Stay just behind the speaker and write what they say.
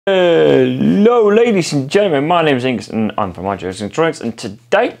Hello ladies and gentlemen, my name is Ingus and I'm from Untitled Chapter, and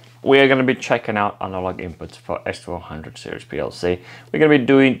today we are going to be checking out analog inputs for S1200 series PLC. We're going to be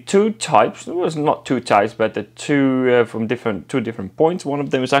doing two types, well it's not two types, but the two from two different points. One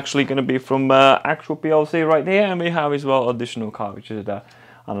of them is actually going to be from actual PLC right here, and we have as well additional card, which is the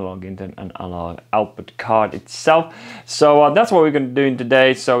analog input and analog output card itself. So that's what we're going to do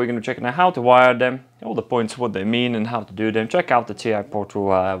today. So we're going to check out how to wire them, all the points, what they mean and how to do them. Check out the TI portal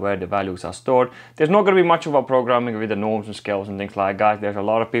where the values are stored. There's not going to be much of a programming with the norms and scales and things like that. There's a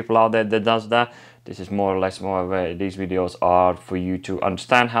lot of people out there that does that. This is more or less where these videos are for you to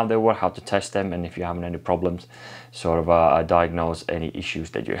understand how they work, how to test them, and if you're having any problems, sort of diagnose any issues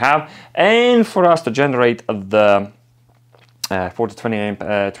that you have. And for us to generate the 4 to 20 amp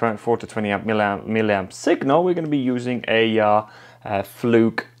milliamp signal, we're going to be using a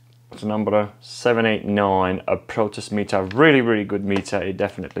Fluke, what's the number, 789, a protest meter. Really good meter. It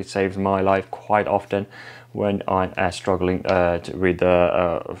definitely saves my life quite often when I'm struggling with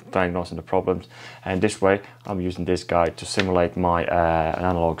diagnosing the problems. And this way I'm using this guy to simulate my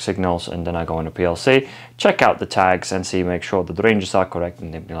analog signals, and then I go into PLC, check out the tags and make sure that the ranges are correct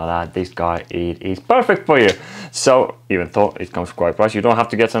and everything like that. This guy, it is perfect for you. So even though it comes quite pricey, you don't have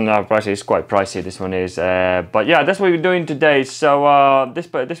to get some pricey. It's quite pricey, this one is, but yeah, that's what we're doing today. So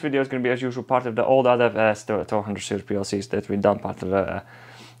this video is going to be as usual part of all the other 1200 series PLCs that we've done, part of the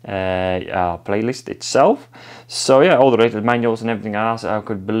playlist itself. So yeah, all the rated manuals and everything else I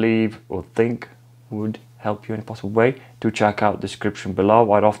could believe or think would help you in a possible way. Do check out the description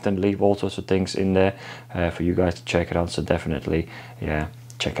below. I'd often leave all sorts of things in there for you guys to check it out, so definitely, yeah,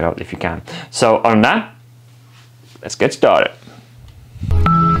 check it out if you can. So on that, let's get started.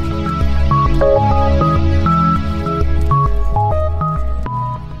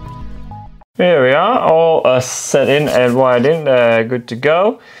 Here we are, all set in and wired in, good to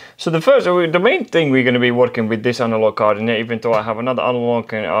go. So the main thing we're going to be working with this analog card in here, even though I have another analog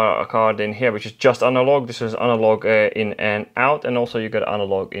card in here, which is just analog. This is analog in and out, and also you got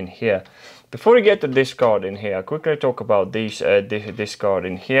analog in here. Before we get to this card in here, I'll quickly talk about this card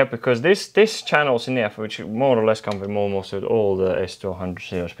in here, because this channels in here, which more or less come with almost all the S1200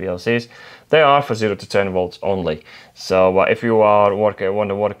 series PLCs, they are for 0 to 10 volts only. So if you want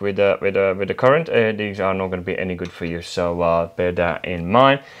to work with the current, these are not going to be any good for you. So bear that in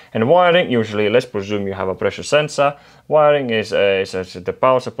mind. And wiring, usually, let's presume you have a pressure sensor. Wiring is the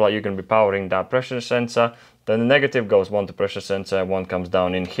power supply. You're going to be powering that pressure sensor. Then the negative goes one to pressure sensor, one comes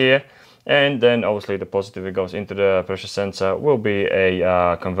down in here. And then obviously the positive that goes into the pressure sensor will be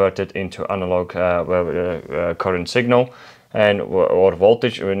converted into analog current signal, and or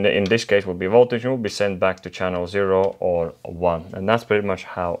voltage. In this case will be voltage, and will be sent back to channel 0 or 1, and that's pretty much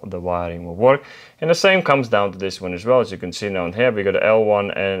how the wiring will work. And the same comes down to this one as well. As you can see down here, we got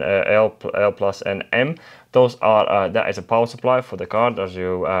L1 and L plus and M. Those are that is a power supply for the card, as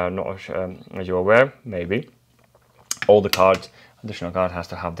you as you're aware, maybe all the cards. Additional card has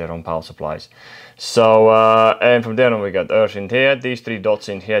to have their own power supplies. So and from there on we got earth in here. These three dots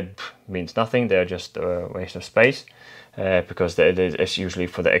in here means nothing. They're just a waste of space because it's usually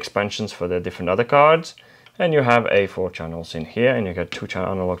for the expansions for the different other cards. And you have four channels in here, and you got two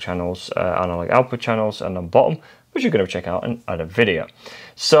analog channels, analog output channels, and on bottom, which you're going to check out in another video.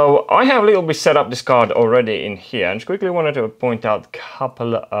 So I have a little bit set up this card already in here, and just quickly wanted to point out a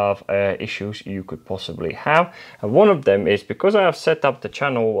couple of issues you could possibly have. And one of them is because I have set up the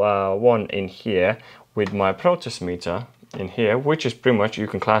channel 1 in here with my protest meter in here, which is pretty much, you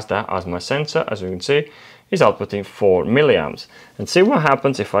can class that as my sensor, as you can see, is outputting 4 milliamps. And see what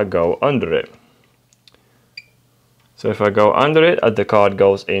happens if I go under it. So if I go under it, the card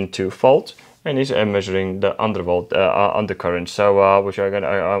goes into fault, and is measuring the undercurrent. So which are gonna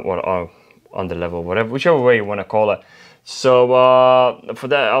or under level, whatever, whichever way you want to call it. So for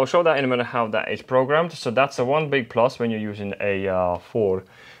that, I'll show that in a minute how that is programmed. So that's a one big plus when you're using a 4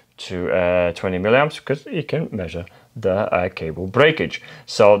 to 20 milliamps, because you can measure the cable breakage.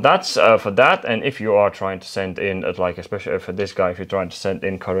 So that's for that. And if you are trying to send in, like especially for this guy, if you're trying to send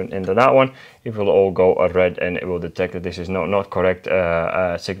in current into that one, it will all go red, and it will detect that this is not correct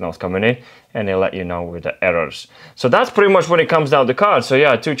signals coming in, and it'll let you know with the errors. So that's pretty much when it comes down to the card. So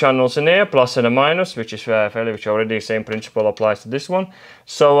yeah, two channels in here, plus and a minus, which is which already the same principle applies to this one.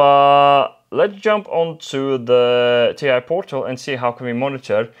 So let's jump onto the TI portal and see how can we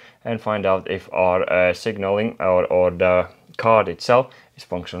monitor and find out if our signaling or the card itself is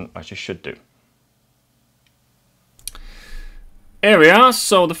functioning as it should do. Here we are.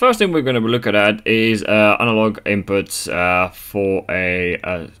 So the first thing we're going to be looking at is analog inputs for a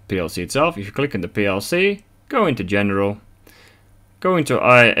PLC itself. If you click on the PLC, go into General, go into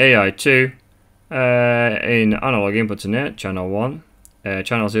AI2 in analog inputs in here, channel 1,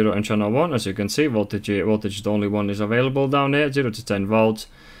 channel 0 and channel 1. As you can see, voltage is the only one is available down here, 0 to 10 volts.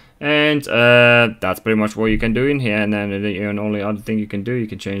 And that's pretty much what you can do in here. And then the only other thing you can do, you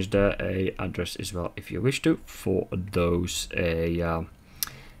can change the address as well if you wish to for those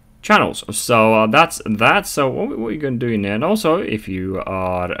channels. So that's that. So what you're going to do in there, and also if you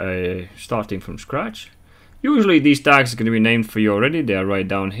are starting from scratch, usually these tags are going to be named for you already. They are right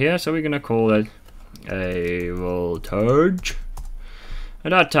down here. So we're going to call it a voltage.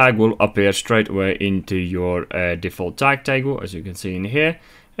 And that tag will appear straight away into your default tag table, as you can see in here.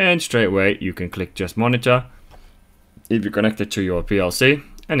 And straight away you can click just monitor if you connect it to your PLC,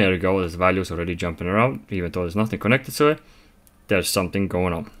 and there you go, there's values already jumping around. Even though there's nothing connected to it, there's something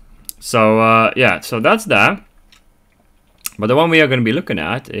going on. So yeah, so that's that. But the one we are going to be looking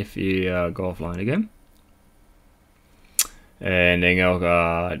at, if you go offline again and then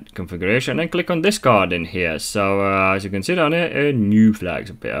go configuration and click on discard in here. So as you can see down here, new flags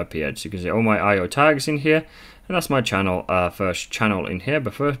appeared. So you can see all my IO tags in here. And that's my channel, first channel in here.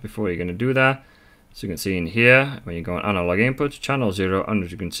 But first, before you're going to do that, so you can see in here, when you go on analog input, channel 0, and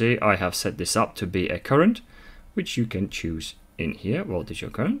as you can see, I have set this up to be a current, which you can choose in here, voltage or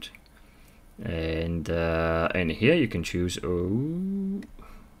current. And in here, you can choose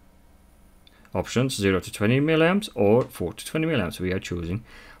options 0 to 20 milliamps or 4 to 20 milliamps. We are choosing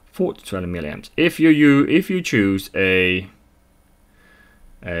 4 to 20 milliamps. If you choose a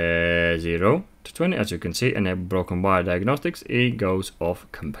 0 to 20, as you can see, and a broken wire diagnostics, it goes off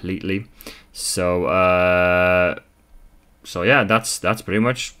completely. So so yeah, that's pretty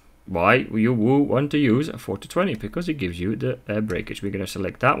much why you will want to use a 4 to 20, because it gives you the breakage. We're gonna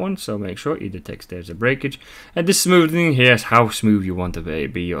select that one, so make sure it detects there's a breakage. And this smoothing here is how smooth you want to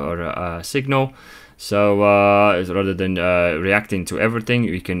be your signal. So rather than reacting to everything,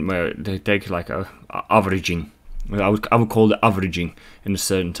 we can take like a averaging. I would call it averaging in a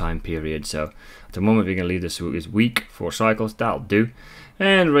certain time period. So at the moment we can leave this as week, 4 cycles, that'll do.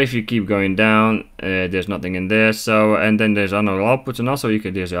 And if you keep going down, there's nothing in there. So, and then there's analog outputs, and also you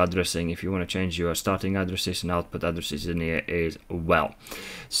can there's addressing if you want to change your starting addresses and output addresses in here as well.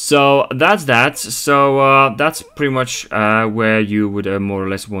 So that's that. So that's pretty much where you would more or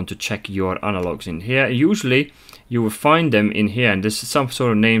less want to check your analogs in here. Usually you will find them in here, and there's some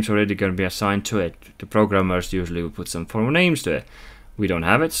sort of names already going to be assigned to it. The programmers usually will put some form of names to it. We don't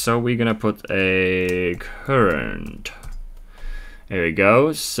have it, so we're gonna put a current. There we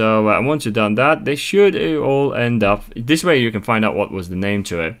go. So once you've done that, they should all end up this way. You can find out what was the name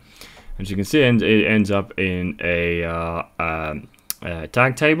to it. As you can see, it ends up in a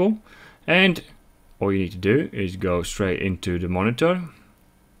tag table, and all you need to do is go straight into the monitor.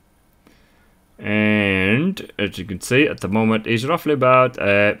 And as you can see, at the moment is roughly about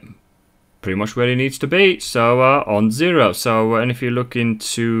pretty much where it needs to be. So on 0. So and if you look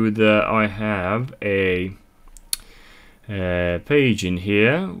into the, I have a page in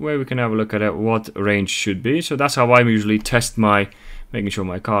here where we can have a look at what range should be. So that's how I usually test my, making sure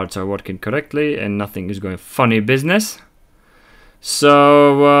my cards are working correctly and nothing is going funny business.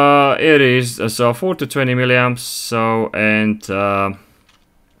 So it is so 4 to 20 milliamps. So and 20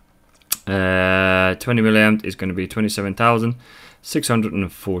 milliamp is going to be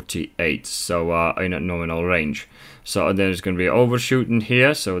 27,648. So in a nominal range. So there's going to be overshoot in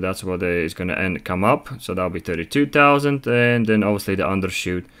here, so that's what is going to come up. So that'll be 32,000, and then obviously the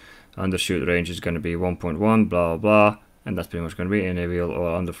undershoot range is going to be 1.1, blah blah, and that's pretty much going to be enable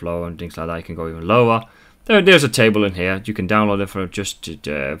or underflow and things like that. You can go even lower. There's a table in here. You can download it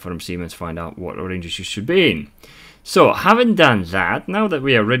from Siemens, find out what ranges you should be in. So having done that, now that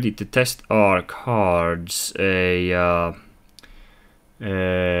we are ready to test our cards,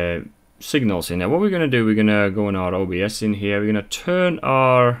 signals in there, what we're going to do, we're going to go in our OBS in here, we're going to turn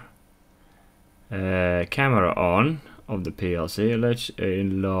our camera on of the PLC. Let's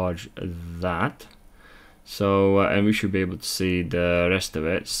enlarge that, so and we should be able to see the rest of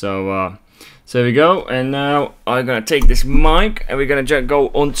it. So so there we go, and now I'm going to take this mic and we're going to go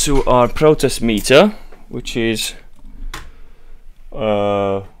onto our protest meter, which is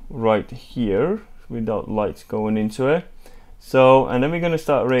right here without lights going into it. So, and then we're going to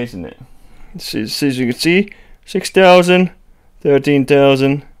start raising it. So as you can see, 6,000,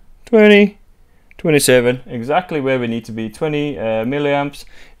 13,000, 20, 27, exactly where we need to be. 20 milliamps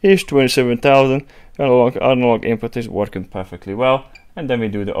is 27,000. Analog input is working perfectly well. And then we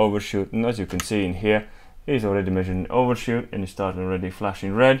do the overshoot, and as you can see in here, it's already measuring overshoot and it's starting already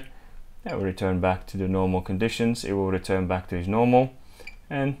flashing red. That will return back to the normal conditions. It will return back to its normal,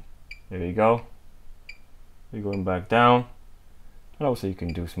 and there we go. We're going back down. And also you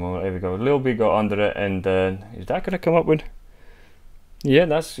can do smaller. There we go. A little bit go under it, and then is that gonna come up with? Yeah,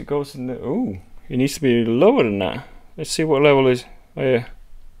 that's it goes in the. Ooh, it needs to be lower than that. Let's see what level is. Oh yeah.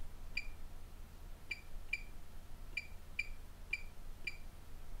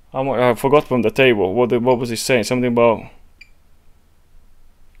 I forgot from the table. What was he saying? Something about.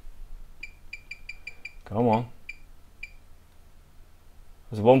 Come on.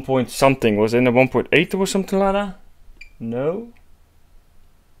 It was 1 point something. Was it in a 1.8 or something like that? No.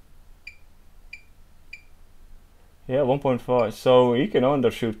 Yeah, 1.5. So he can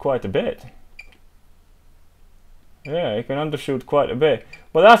undershoot quite a bit. Yeah, he can undershoot quite a bit.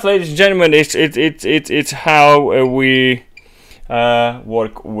 Well, that's, ladies and gentlemen, it's how we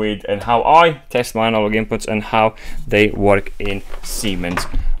work with, and how I test my analog inputs and how they work in Siemens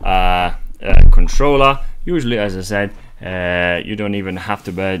controller. Usually, as I said, you don't even have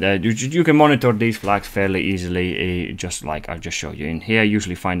to you can monitor these flags fairly easily, just like I just showed you in here.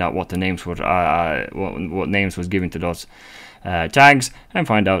 Usually find out what the names were, what names was given to those tags, and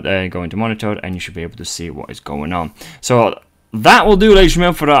find out go into monitor, and you should be able to see what is going on. So that will do, ladies and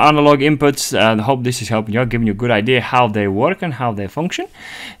gentlemen, for the analog inputs. I hope this is helping you out, giving you a good idea how they work and how they function,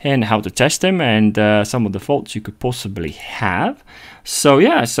 and how to test them, and some of the faults you could possibly have. So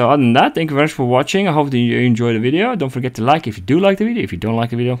yeah, so other than that, thank you very much for watching. I hope that you enjoyed the video. Don't forget to like if you do like the video. If you don't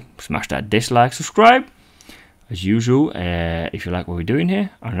like the video, smash that dislike, subscribe. As usual, if you like what we're doing here,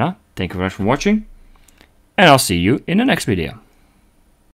 I don't know. Thank you very much for watching, and I'll see you in the next video.